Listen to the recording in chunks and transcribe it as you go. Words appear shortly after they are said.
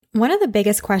One of the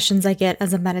biggest questions I get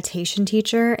as a meditation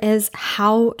teacher is,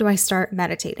 how do I start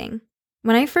meditating?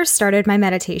 When I first started my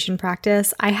meditation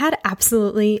practice, I had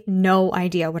absolutely no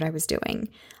idea what I was doing.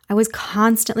 I was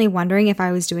constantly wondering if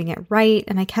I was doing it right,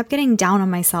 and I kept getting down on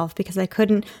myself because I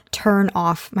couldn't turn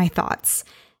off my thoughts.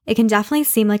 It can definitely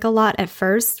seem like a lot at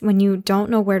first when you don't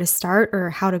know where to start or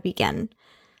how to begin.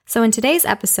 So in today's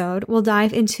episode, we'll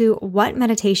dive into what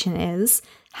meditation is,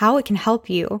 how it can help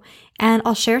you, and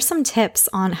I'll share some tips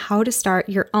on how to start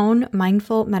your own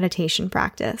mindful meditation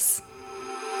practice.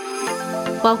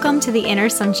 Welcome to the Inner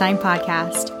Sunshine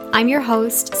Podcast. I'm your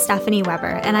host, Stephanie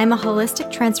Weber, and I'm a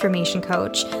holistic transformation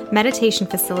coach, meditation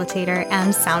facilitator,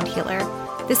 and sound healer.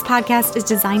 This podcast is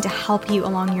designed to help you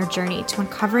along your journey to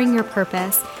uncovering your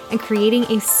purpose and creating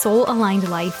a soul-aligned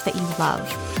life that you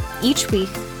love. Each week,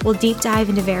 we'll deep dive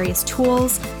into various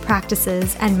tools,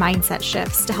 practices, and mindset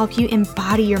shifts to help you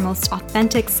embody your most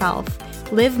authentic self,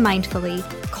 live mindfully,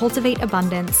 cultivate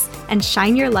abundance, and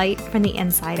shine your light from the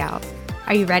inside out.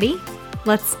 Are you ready?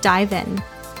 Let's dive in.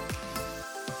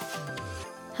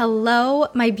 Hello,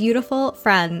 my beautiful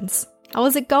friends. How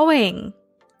is it going?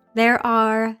 There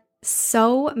are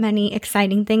so many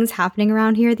exciting things happening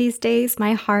around here these days.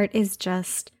 My heart is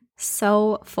just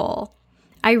so full.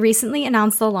 I recently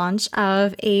announced the launch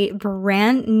of a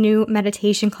brand new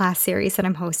meditation class series that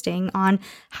I'm hosting on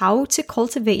how to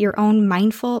cultivate your own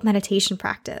mindful meditation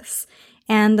practice.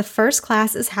 And the first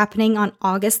class is happening on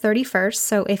August 31st.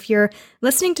 So if you're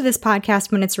listening to this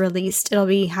podcast when it's released, it'll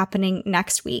be happening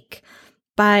next week.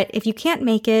 But if you can't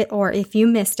make it or if you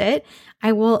missed it,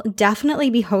 I will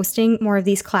definitely be hosting more of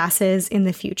these classes in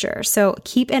the future. So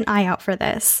keep an eye out for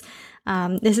this.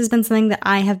 This has been something that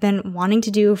I have been wanting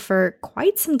to do for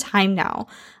quite some time now.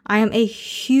 I am a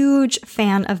huge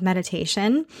fan of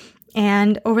meditation.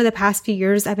 And over the past few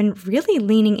years, I've been really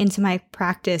leaning into my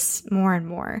practice more and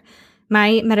more.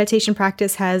 My meditation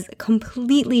practice has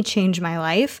completely changed my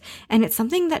life, and it's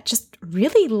something that just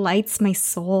really lights my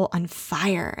soul on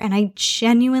fire, and I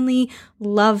genuinely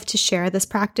love to share this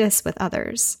practice with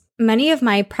others. Many of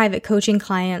my private coaching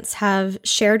clients have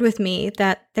shared with me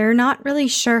that they're not really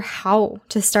sure how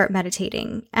to start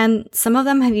meditating, and some of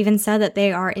them have even said that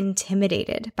they are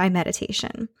intimidated by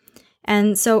meditation.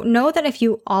 And so know that if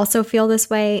you also feel this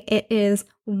way, it is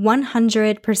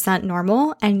 100%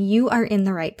 normal and you are in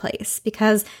the right place,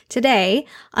 because today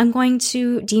I'm going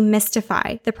to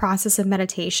demystify the process of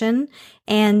meditation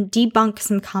and debunk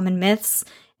some common myths,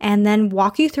 and then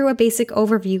walk you through a basic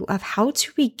overview of how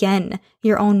to begin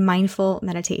your own mindful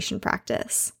meditation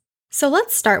practice. So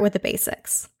let's start with the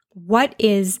basics. What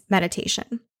is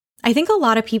meditation? I think a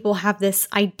lot of people have this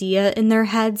idea in their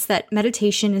heads that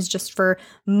meditation is just for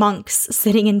monks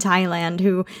sitting in Thailand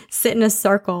who sit in a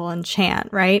circle and chant,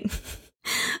 right?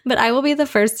 But I will be the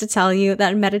first to tell you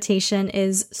that meditation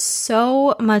is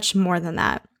so much more than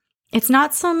that. It's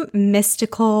not some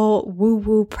mystical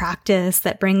woo-woo practice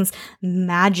that brings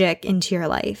magic into your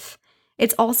life.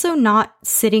 It's also not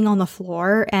sitting on the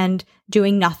floor and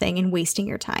doing nothing and wasting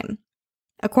your time.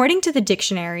 According to the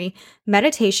dictionary,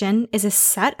 meditation is a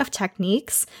set of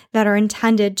techniques that are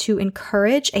intended to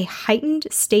encourage a heightened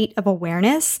state of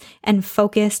awareness and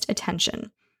focused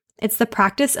attention. It's the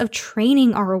practice of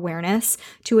training our awareness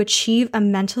to achieve a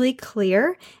mentally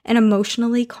clear and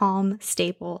emotionally calm,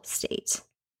 stable state.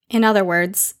 In other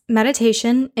words,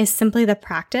 meditation is simply the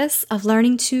practice of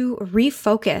learning to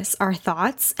refocus our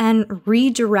thoughts and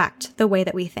redirect the way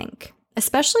that we think,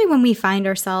 especially when we find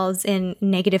ourselves in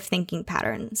negative thinking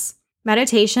patterns.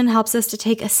 Meditation helps us to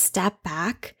take a step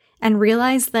back and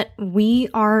realize that we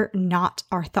are not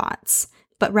our thoughts,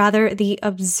 but rather the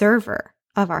observer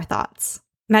of our thoughts.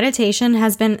 Meditation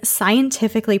has been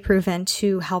scientifically proven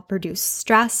to help reduce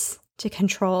stress, to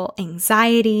control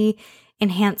anxiety,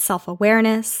 enhance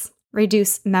self-awareness,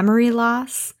 reduce memory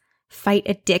loss, fight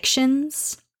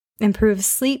addictions, improve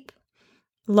sleep,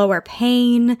 lower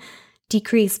pain,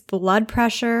 decrease blood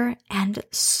pressure, and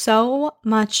so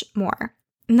much more.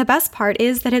 And the best part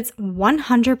is that it's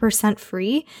 100%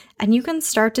 free, and you can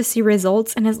start to see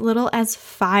results in as little as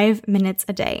 5 minutes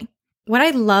a day. What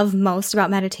I love most about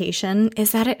meditation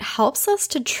is that it helps us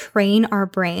to train our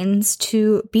brains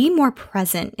to be more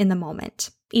present in the moment,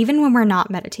 even when we're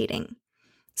not meditating.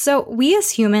 So we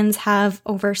as humans have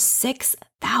over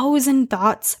 6,000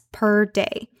 thoughts per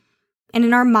day. And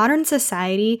in our modern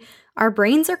society, our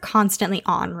brains are constantly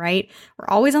on, right? We're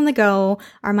always on the go.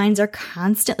 Our minds are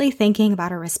constantly thinking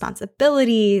about our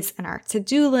responsibilities and our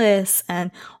to-do lists and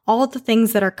all the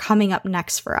things that are coming up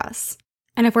next for us.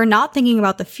 And if we're not thinking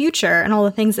about the future and all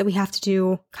the things that we have to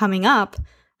do coming up,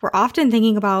 we're often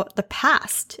thinking about the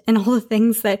past and all the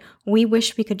things that we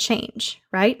wish we could change,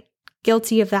 right?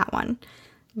 Guilty of that one.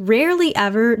 Rarely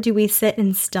ever do we sit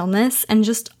in stillness and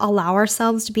just allow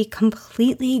ourselves to be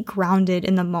completely grounded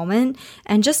in the moment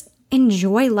and just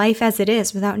enjoy life as it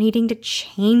is without needing to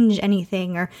change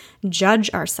anything or judge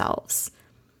ourselves.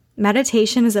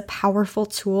 Meditation is a powerful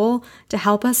tool to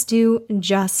help us do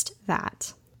just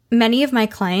that. Many of my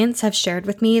clients have shared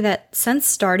with me that since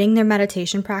starting their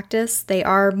meditation practice, they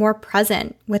are more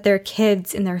present with their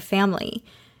kids and their family.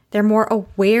 They're more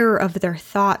aware of their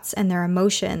thoughts and their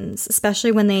emotions,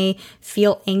 especially when they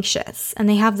feel anxious, and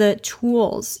they have the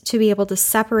tools to be able to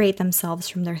separate themselves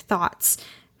from their thoughts,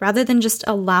 rather than just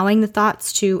allowing the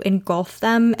thoughts to engulf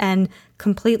them and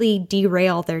completely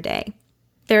derail their day.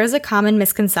 There is a common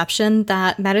misconception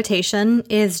that meditation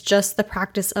is just the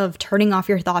practice of turning off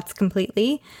your thoughts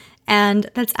completely, and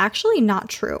that's actually not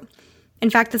true. In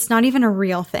fact, that's not even a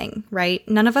real thing, right?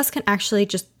 None of us can actually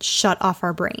just shut off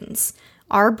our brains.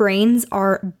 Our brains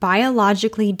are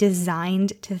biologically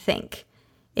designed to think.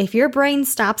 If your brain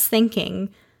stops thinking,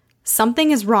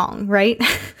 something is wrong, right?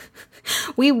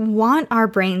 We want our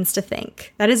brains to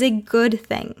think. That is a good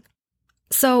thing.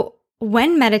 So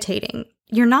when meditating,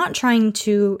 you're not trying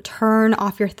to turn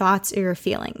off your thoughts or your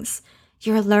feelings.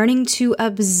 You're learning to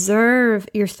observe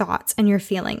your thoughts and your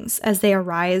feelings as they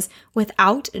arise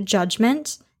without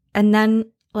judgment, and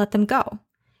then let them go.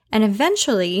 And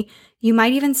eventually, you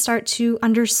might even start to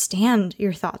understand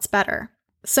your thoughts better.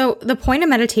 So the point of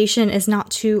meditation is not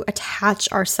to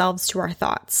attach ourselves to our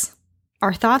thoughts.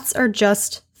 Our thoughts are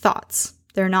just thoughts.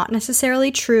 They're not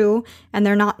necessarily true, and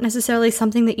they're not necessarily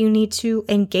something that you need to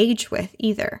engage with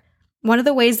either. One of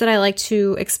the ways that I like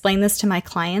to explain this to my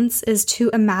clients is to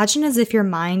imagine as if your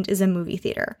mind is a movie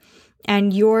theater,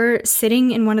 and you're sitting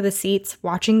in one of the seats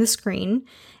watching the screen,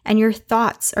 and your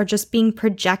thoughts are just being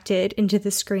projected into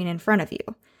the screen in front of you.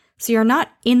 So you're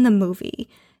not in the movie,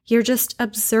 you're just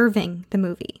observing the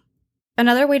movie.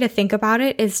 Another way to think about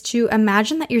it is to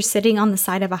imagine that you're sitting on the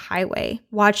side of a highway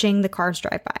watching the cars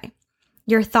drive by.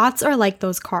 Your thoughts are like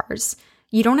those cars.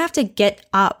 You don't have to get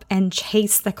up and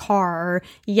chase the car or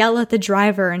yell at the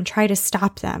driver and try to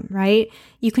stop them, right?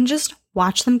 You can just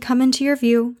watch them come into your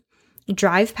view,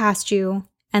 drive past you,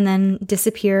 and then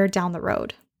disappear down the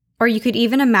road. Or you could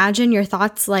even imagine your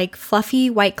thoughts like fluffy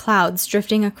white clouds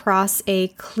drifting across a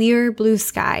clear blue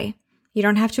sky. You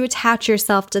don't have to attach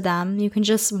yourself to them. You can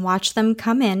just watch them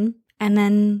come in and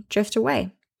then drift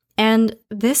away. And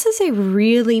this is a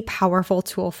really powerful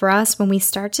tool for us when we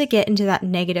start to get into that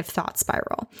negative thought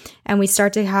spiral and we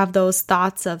start to have those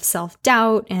thoughts of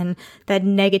self-doubt and that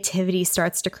negativity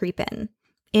starts to creep in.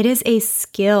 It is a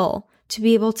skill to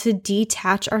be able to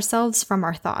detach ourselves from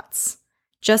our thoughts.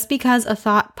 Just because a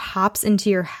thought pops into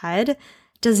your head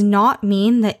does not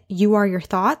mean that you are your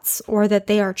thoughts or that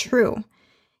they are true.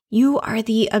 You are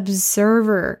the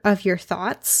observer of your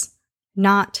thoughts,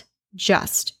 not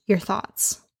just your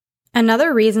thoughts.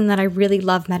 Another reason that I really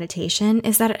love meditation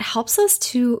is that it helps us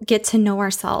to get to know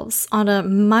ourselves on a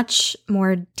much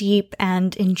more deep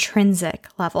and intrinsic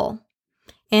level.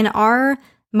 In our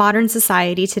modern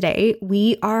society today,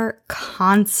 we are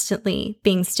constantly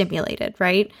being stimulated,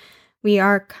 right? We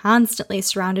are constantly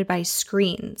surrounded by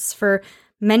screens. For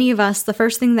many of us, the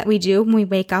first thing that we do when we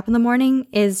wake up in the morning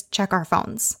is check our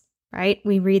phones, right?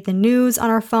 We read the news on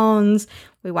our phones,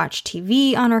 we watch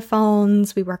TV on our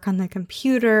phones, we work on the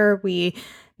computer, we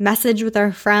message with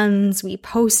our friends, we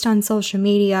post on social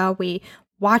media, we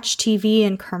watch TV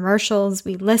and commercials,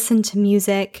 we listen to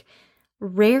music.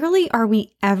 Rarely are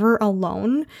we ever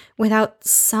alone without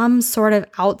some sort of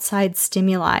outside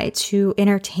stimuli to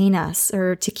entertain us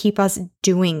or to keep us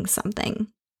doing something.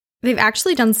 They've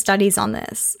actually done studies on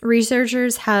this.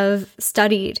 Researchers have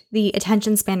studied the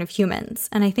attention span of humans,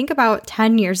 and I think about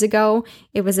 10 years ago,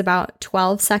 it was about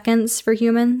 12 seconds for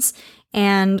humans,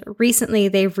 and recently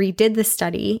they redid the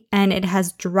study, and it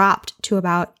has dropped to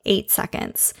about 8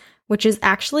 seconds, which is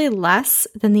actually less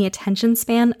than the attention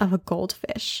span of a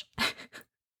goldfish.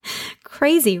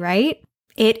 Crazy, right?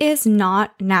 It is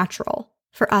not natural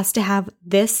for us to have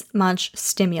this much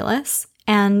stimulus,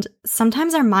 and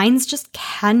sometimes our minds just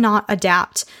cannot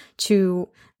adapt to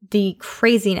the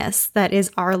craziness that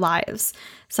is our lives.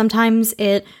 Sometimes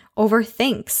it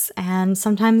overthinks, and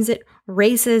sometimes it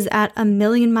races at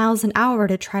 1,000,000 miles an hour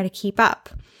to try to keep up.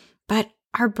 But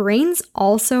our brains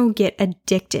also get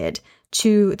addicted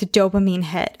to the dopamine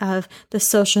hit of the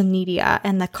social media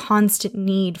and the constant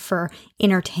need for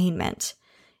entertainment.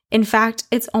 In fact,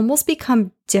 it's almost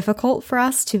become difficult for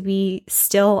us to be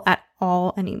still at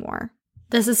all anymore.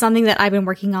 This is something that I've been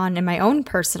working on in my own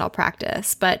personal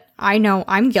practice, but I know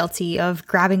I'm guilty of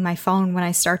grabbing my phone when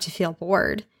I start to feel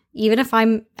bored, even if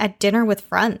I'm at dinner with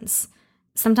friends.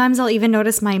 Sometimes I'll even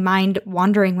notice my mind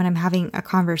wandering when I'm having a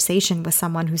conversation with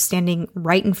someone who's standing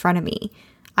right in front of me.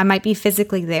 I might be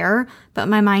physically there, but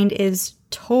my mind is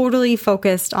totally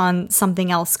focused on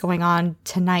something else going on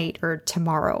tonight or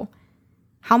tomorrow.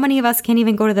 How many of us can't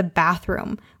even go to the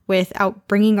bathroom without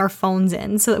bringing our phones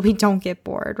in so that we don't get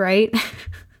bored, right?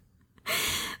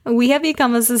 We have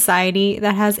become a society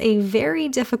that has a very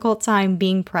difficult time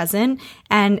being present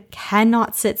and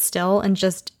cannot sit still and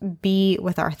just be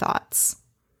with our thoughts.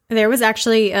 There was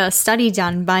actually a study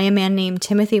done by a man named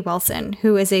Timothy Wilson,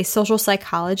 who is a social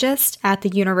psychologist at the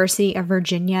University of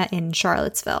Virginia in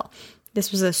Charlottesville.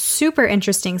 This was a super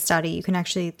interesting study. You can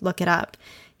actually look it up.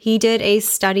 He did a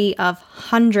study of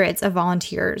hundreds of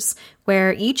volunteers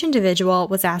where each individual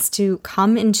was asked to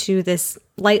come into this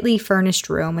lightly furnished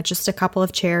room with just a couple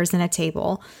of chairs and a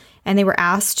table, and they were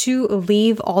asked to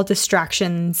leave all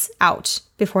distractions out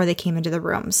before they came into the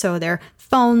room. So their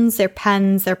phones, their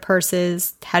pens, their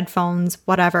purses, headphones,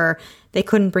 whatever, they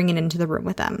couldn't bring it into the room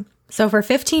with them. So for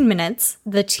 15 minutes,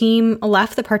 the team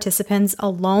left the participants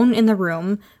alone in the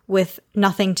room with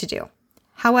nothing to do.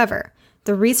 However,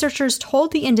 the researchers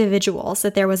told the individuals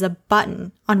that there was a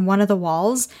button on one of the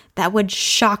walls that would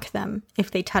shock them if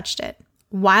they touched it.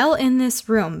 While in this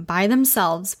room by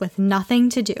themselves with nothing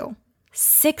to do,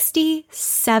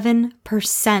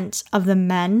 67% of the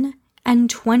men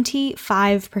and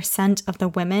 25% of the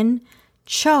women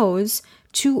chose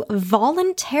to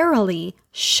voluntarily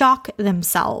shock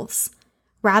themselves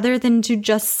rather than to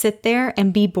just sit there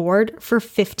and be bored for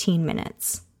 15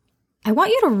 minutes. I want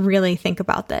you to really think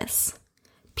about this.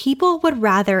 People would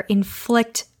rather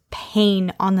inflict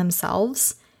pain on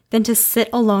themselves than to sit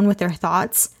alone with their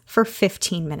thoughts for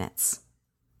 15 minutes.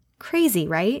 Crazy,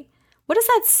 right? What does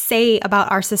that say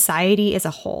about our society as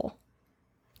a whole?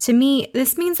 To me,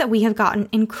 this means that we have gotten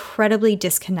incredibly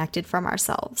disconnected from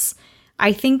ourselves.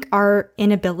 I think our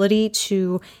inability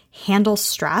to handle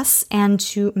stress and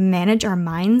to manage our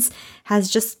minds has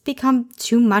just become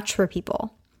too much for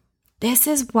people. This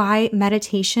is why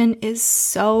meditation is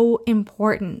so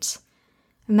important.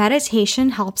 Meditation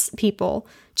helps people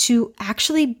to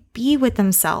actually be with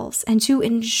themselves and to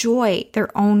enjoy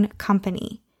their own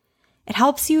company. It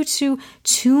helps you to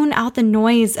tune out the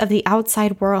noise of the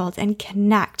outside world and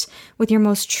connect with your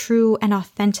most true and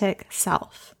authentic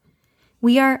self.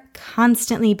 We are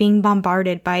constantly being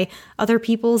bombarded by other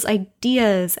people's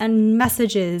ideas and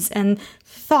messages and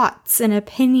thoughts and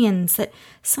opinions that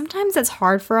sometimes it's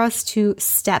hard for us to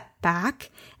step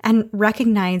back and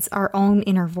recognize our own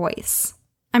inner voice.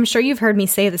 I'm sure you've heard me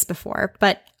say this before,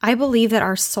 but I believe that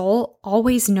our soul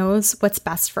always knows what's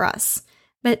best for us.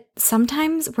 But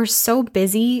sometimes we're so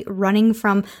busy running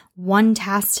from one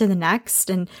task to the next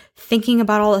and thinking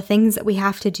about all the things that we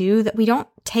have to do that we don't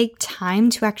take time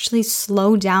to actually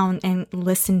slow down and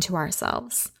listen to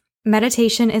ourselves.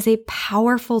 Meditation is a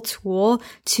powerful tool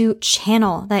to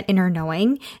channel that inner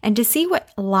knowing and to see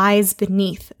what lies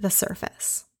beneath the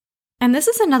surface. And this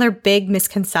is another big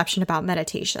misconception about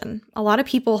meditation. A lot of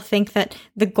people think that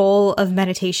the goal of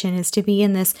meditation is to be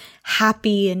in this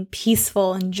happy and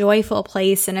peaceful and joyful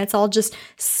place, and it's all just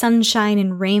sunshine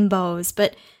and rainbows.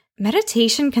 But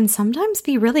meditation can sometimes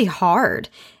be really hard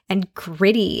and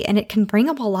gritty, and it can bring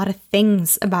up a lot of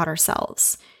things about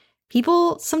ourselves.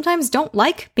 People sometimes don't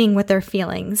like being with their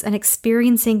feelings and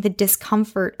experiencing the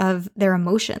discomfort of their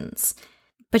emotions.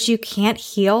 But you can't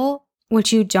heal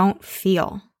what you don't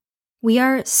feel. We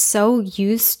are so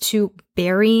used to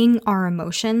burying our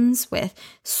emotions with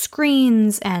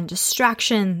screens and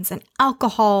distractions and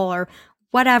alcohol or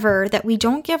whatever that we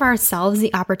don't give ourselves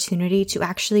the opportunity to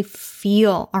actually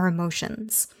feel our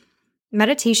emotions.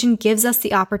 Meditation gives us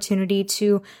the opportunity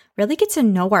to really get to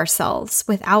know ourselves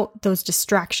without those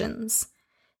distractions.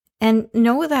 And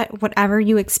know that whatever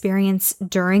you experience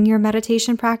during your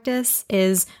meditation practice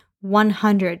is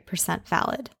 100%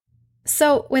 valid.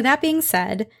 So, with that being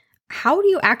said, how do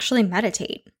you actually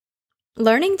meditate?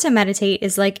 Learning to meditate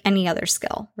is like any other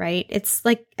skill, right? It's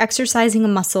like exercising a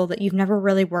muscle that you've never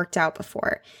really worked out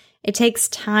before. It takes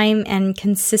time and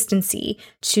consistency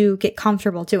to get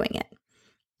comfortable doing it.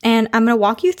 And I'm going to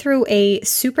walk you through a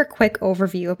super quick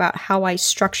overview about how I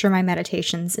structure my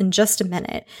meditations in just a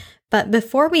minute. But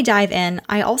before we dive in,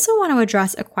 I also want to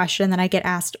address a question that I get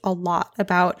asked a lot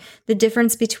about the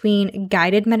difference between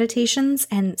guided meditations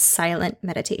and silent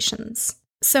meditations.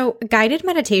 So guided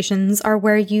meditations are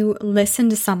where you listen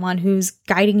to someone who's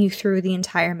guiding you through the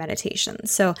entire meditation.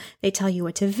 So they tell you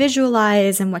what to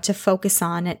visualize and what to focus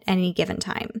on at any given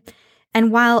time.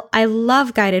 And while I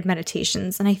love guided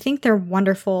meditations, and I think they're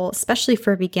wonderful, especially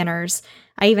for beginners,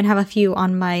 I even have a few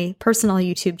on my personal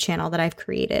YouTube channel that I've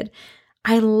created.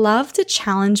 I love to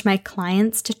challenge my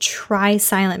clients to try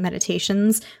silent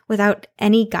meditations without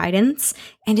any guidance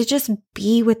and to just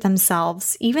be with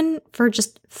themselves, even for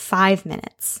just 5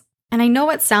 minutes. And I know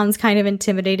it sounds kind of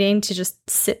intimidating to just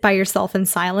sit by yourself in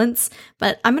silence,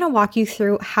 but I'm going to walk you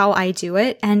through how I do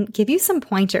it and give you some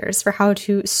pointers for how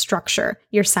to structure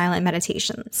your silent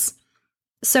meditations.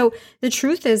 So the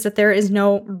truth is that there is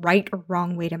no right or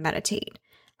wrong way to meditate.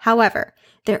 However,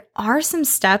 there are some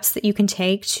steps that you can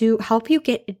take to help you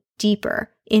get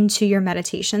deeper into your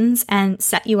meditations and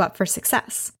set you up for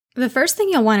success. The first thing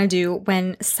you'll want to do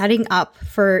when setting up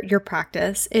for your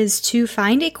practice is to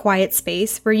find a quiet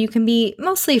space where you can be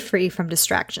mostly free from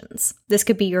distractions. This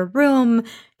could be your room,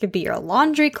 it could be your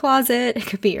laundry closet, it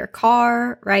could be your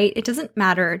car, right? It doesn't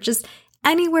matter, just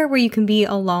anywhere where you can be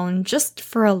alone just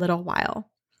for a little while.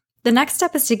 The next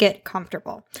step is to get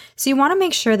comfortable. So you want to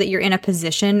make sure that you're in a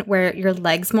position where your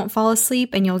legs won't fall asleep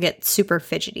and you'll get super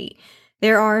fidgety.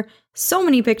 There are so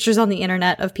many pictures on the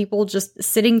internet of people just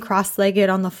sitting cross-legged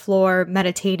on the floor,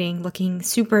 meditating, looking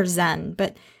super zen.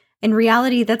 But in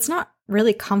reality, that's not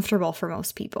really comfortable for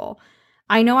most people.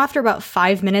 I know after about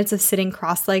 5 minutes of sitting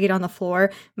cross-legged on the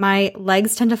floor, my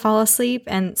legs tend to fall asleep,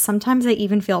 and sometimes I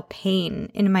even feel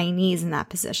pain in my knees in that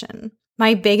position.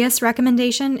 My biggest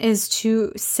recommendation is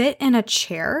to sit in a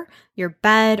chair, your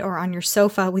bed, or on your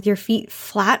sofa with your feet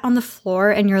flat on the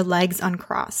floor and your legs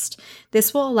uncrossed.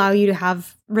 This will allow you to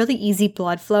have really easy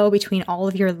blood flow between all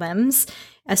of your limbs,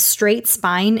 a straight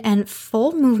spine, and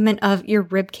full movement of your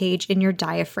rib cage and your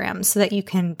diaphragm so that you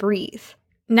can breathe.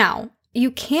 Now, you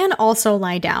can also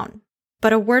lie down,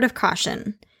 but a word of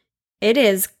caution. It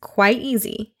is quite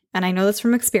easy, and I know this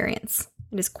from experience,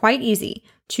 it is quite easy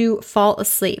to fall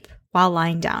asleep while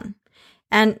lying down.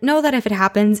 And know that if it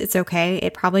happens, it's okay.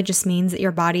 It probably just means that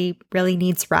your body really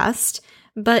needs rest.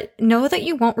 But know that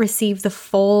you won't receive the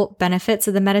full benefits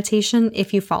of the meditation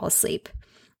if you fall asleep.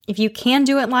 If you can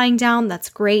do it lying down, that's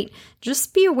great.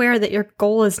 Just be aware that your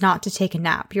goal is not to take a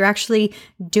nap. You're actually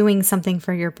doing something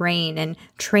for your brain and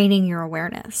training your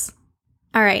awareness.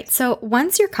 All right, so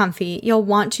once you're comfy, you'll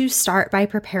want to start by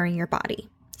preparing your body.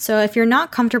 So if you're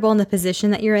not comfortable in the position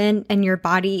that you're in and your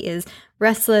body is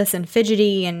restless and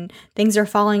fidgety and things are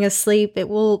falling asleep, it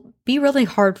will be really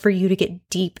hard for you to get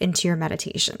deep into your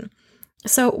meditation.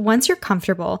 So once you're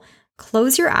comfortable,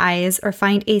 close your eyes or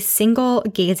find a single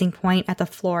gazing point at the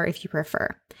floor if you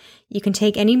prefer. You can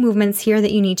take any movements here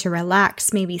that you need to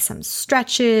relax, maybe some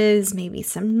stretches, maybe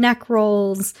some neck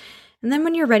rolls, and then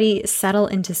when you're ready, settle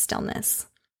into stillness.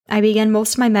 I begin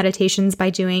most of my meditations by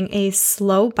doing a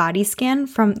slow body scan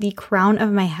from the crown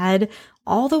of my head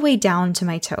all the way down to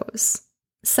my toes.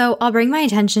 So I'll bring my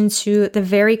attention to the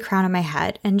very crown of my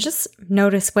head and just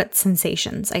notice what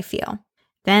sensations I feel.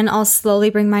 Then I'll slowly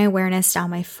bring my awareness down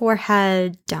my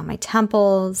forehead, down my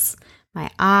temples, my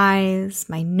eyes,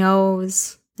 my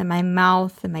nose, and my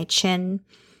mouth and my chin.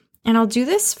 And I'll do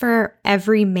this for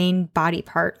every main body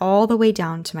part all the way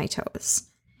down to my toes.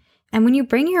 And when you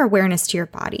bring your awareness to your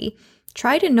body,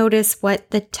 try to notice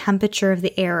what the temperature of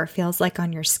the air feels like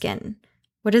on your skin.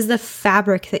 What does the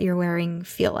fabric that you're wearing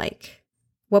feel like?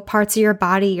 What parts of your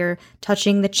body are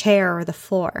touching the chair or the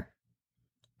floor?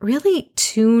 Really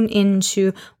tune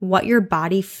into what your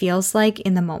body feels like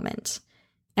in the moment.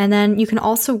 And then you can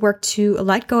also work to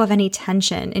let go of any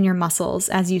tension in your muscles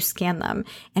as you scan them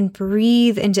and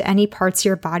breathe into any parts of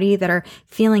your body that are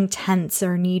feeling tense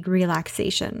or need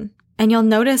relaxation. And you'll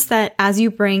notice that as you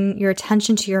bring your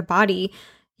attention to your body,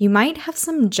 you might have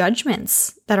some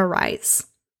judgments that arise.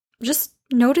 Just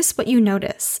notice what you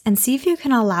notice and see if you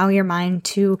can allow your mind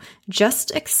to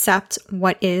just accept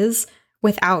what is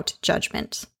without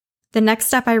judgment. The next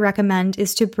step I recommend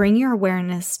is to bring your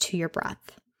awareness to your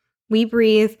breath. We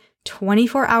breathe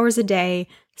 24 hours a day,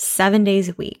 7 days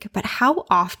a week, but how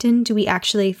often do we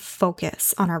actually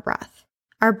focus on our breath?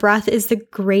 Our breath is the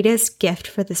greatest gift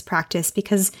for this practice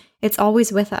because it's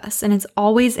always with us and it's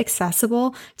always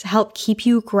accessible to help keep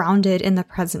you grounded in the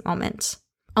present moment.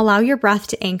 Allow your breath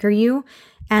to anchor you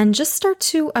and just start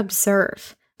to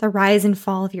observe the rise and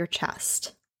fall of your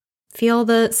chest. Feel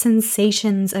the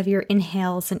sensations of your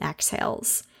inhales and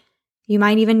exhales. You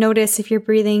might even notice if you're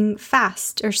breathing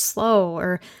fast or slow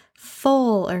or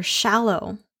full or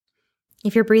shallow.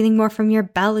 If you're breathing more from your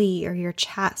belly or your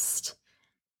chest.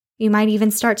 You might even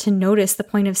start to notice the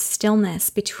point of stillness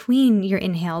between your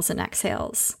inhales and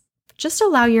exhales. Just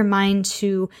allow your mind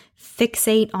to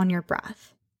fixate on your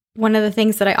breath. One of the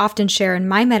things that I often share in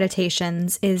my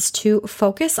meditations is to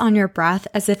focus on your breath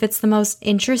as if it's the most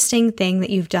interesting thing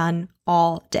that you've done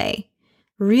all day.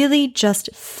 Really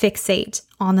just fixate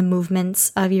on the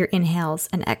movements of your inhales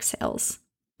and exhales.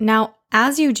 Now,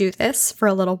 as you do this for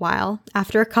a little while,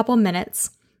 after a couple minutes,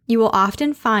 you will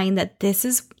often find that this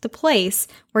is the place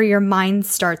where your mind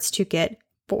starts to get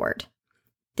bored.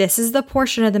 This is the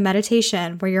portion of the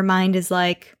meditation where your mind is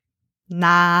like,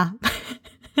 nah.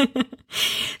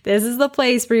 This is the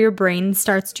place where your brain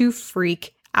starts to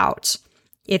freak out.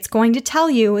 It's going to tell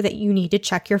you that you need to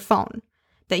check your phone,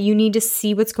 that you need to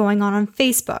see what's going on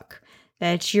Facebook,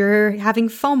 that you're having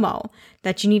FOMO,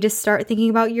 that you need to start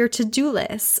thinking about your to-do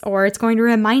list, or it's going to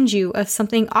remind you of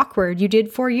something awkward you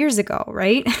did 4 years ago,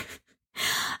 right?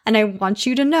 And I want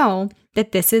you to know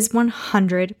that this is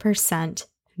 100%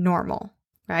 normal,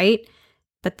 right?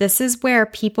 But this is where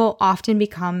people often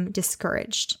become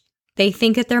discouraged. They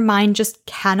think that their mind just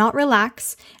cannot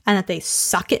relax and that they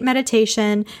suck at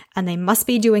meditation and they must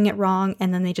be doing it wrong,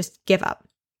 and then they just give up.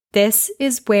 This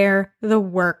is where the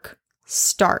work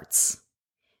starts.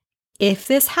 If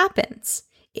this happens,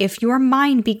 if your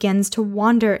mind begins to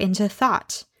wander into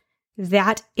thought,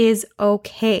 that is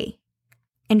okay.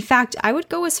 In fact, I would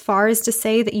go as far as to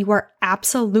say that you are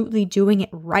absolutely doing it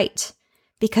right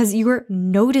because you are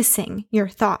noticing your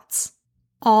thoughts.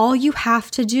 All you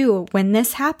have to do when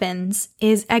this happens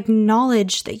is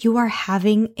acknowledge that you are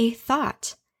having a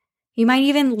thought. You might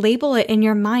even label it in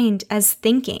your mind as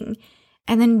thinking,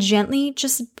 and then gently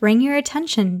just bring your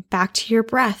attention back to your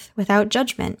breath without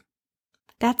judgment.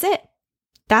 That's it.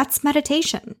 That's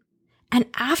meditation. And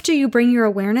after you bring your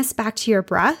awareness back to your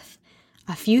breath,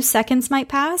 a few seconds might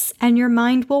pass and your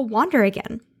mind will wander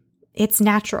again. It's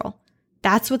natural.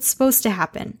 That's what's supposed to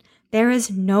happen. There is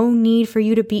no need for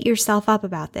you to beat yourself up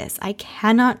about this. I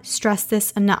cannot stress this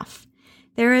enough.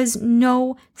 There is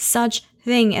no such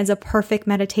thing as a perfect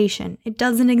meditation. It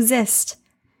doesn't exist.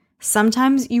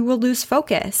 Sometimes you will lose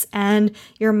focus and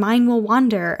your mind will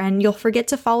wander and you'll forget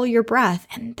to follow your breath,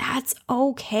 and that's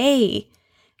okay.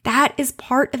 That is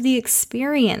part of the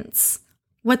experience.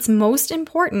 What's most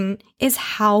important is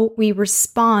how we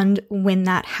respond when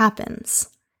that happens.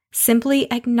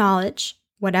 Simply acknowledge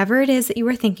whatever it is that you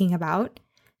were thinking about.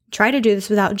 Try to do this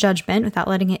without judgment, without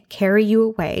letting it carry you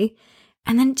away.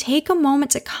 And then take a moment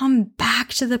to come back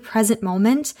to the present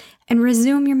moment and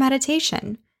resume your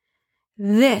meditation.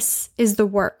 This is the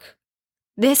work.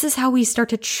 This is how we start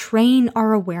to train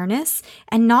our awareness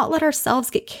and not let ourselves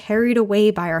get carried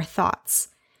away by our thoughts.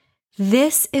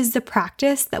 This is the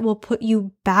practice that will put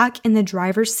you back in the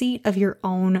driver's seat of your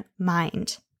own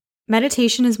mind.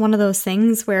 Meditation is one of those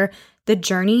things where the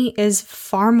journey is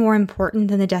far more important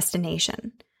than the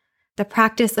destination. The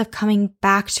practice of coming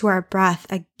back to our breath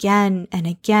again and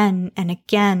again and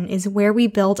again is where we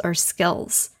build our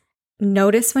skills.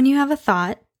 Notice when you have a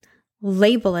thought,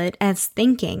 label it as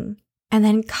thinking, and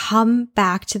then come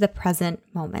back to the present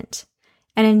moment.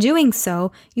 And in doing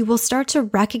so, you will start to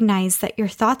recognize that your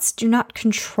thoughts do not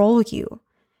control you.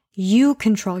 You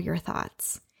control your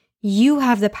thoughts. You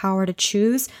have the power to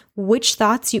choose which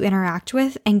thoughts you interact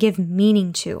with and give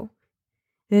meaning to.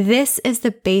 This is the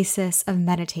basis of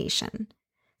meditation.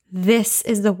 This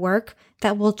is the work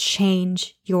that will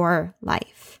change your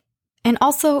life. And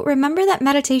also remember that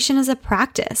meditation is a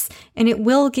practice and it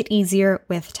will get easier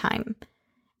with time.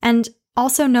 And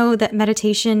also know that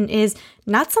meditation is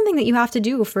not something that you have to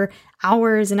do for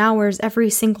hours and hours every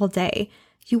single day.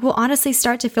 You will honestly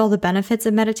start to feel the benefits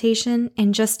of meditation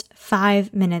in just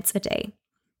 5 minutes a day.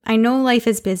 I know life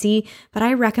is busy, but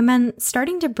I recommend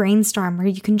starting to brainstorm where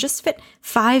you can just fit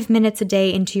 5 minutes a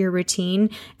day into your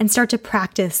routine and start to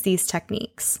practice these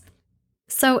techniques.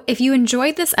 So if you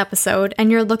enjoyed this episode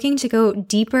and you're looking to go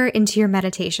deeper into your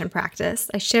meditation practice,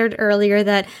 I shared earlier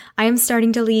that I am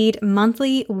starting to lead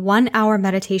monthly 1-hour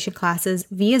meditation classes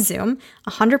via Zoom,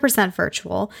 100%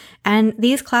 virtual, and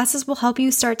these classes will help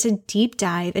you start to deep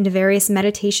dive into various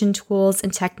meditation tools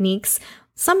and techniques,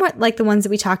 somewhat like the ones that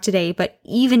we talked today, but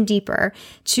even deeper,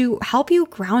 to help you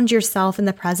ground yourself in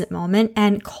the present moment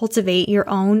and cultivate your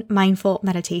own mindful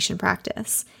meditation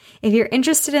practice. If you're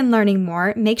interested in learning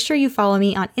more, make sure you follow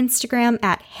me on Instagram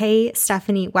at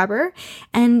 @HeyStephanieWeber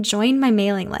and join my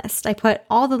mailing list. I put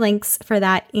all the links for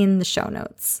that in the show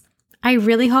notes. I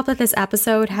really hope that this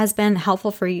episode has been helpful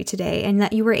for you today and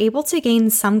that you were able to gain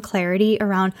some clarity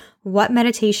around what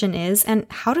meditation is and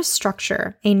how to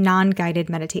structure a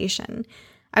non-guided meditation.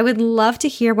 I would love to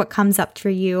hear what comes up for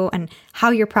you and how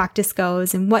your practice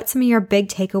goes and what some of your big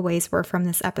takeaways were from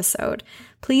this episode.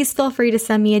 Please feel free to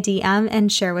send me a DM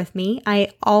and share with me.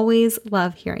 I always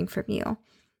love hearing from you.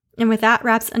 And with that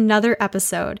wraps another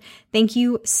episode. Thank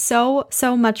you so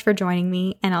much for joining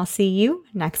me, and I'll see you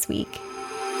next week.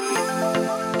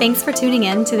 Thanks for tuning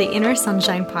in to the Inner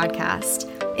Sunshine podcast.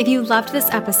 If you loved this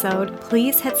episode,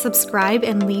 please hit subscribe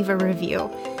and leave a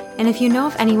review. And if you know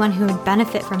of anyone who would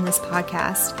benefit from this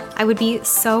podcast, I would be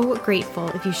so grateful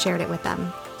if you shared it with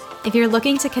them. If you're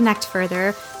looking to connect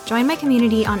further, join my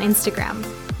community on Instagram.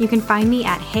 You can find me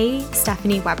at Hey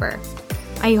Stephanie Weber.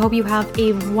 I hope you have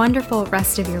a wonderful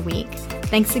rest of your week.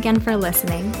 Thanks again for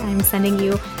listening. I'm sending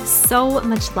you so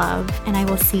much love, and I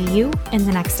will see you in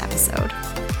the next episode.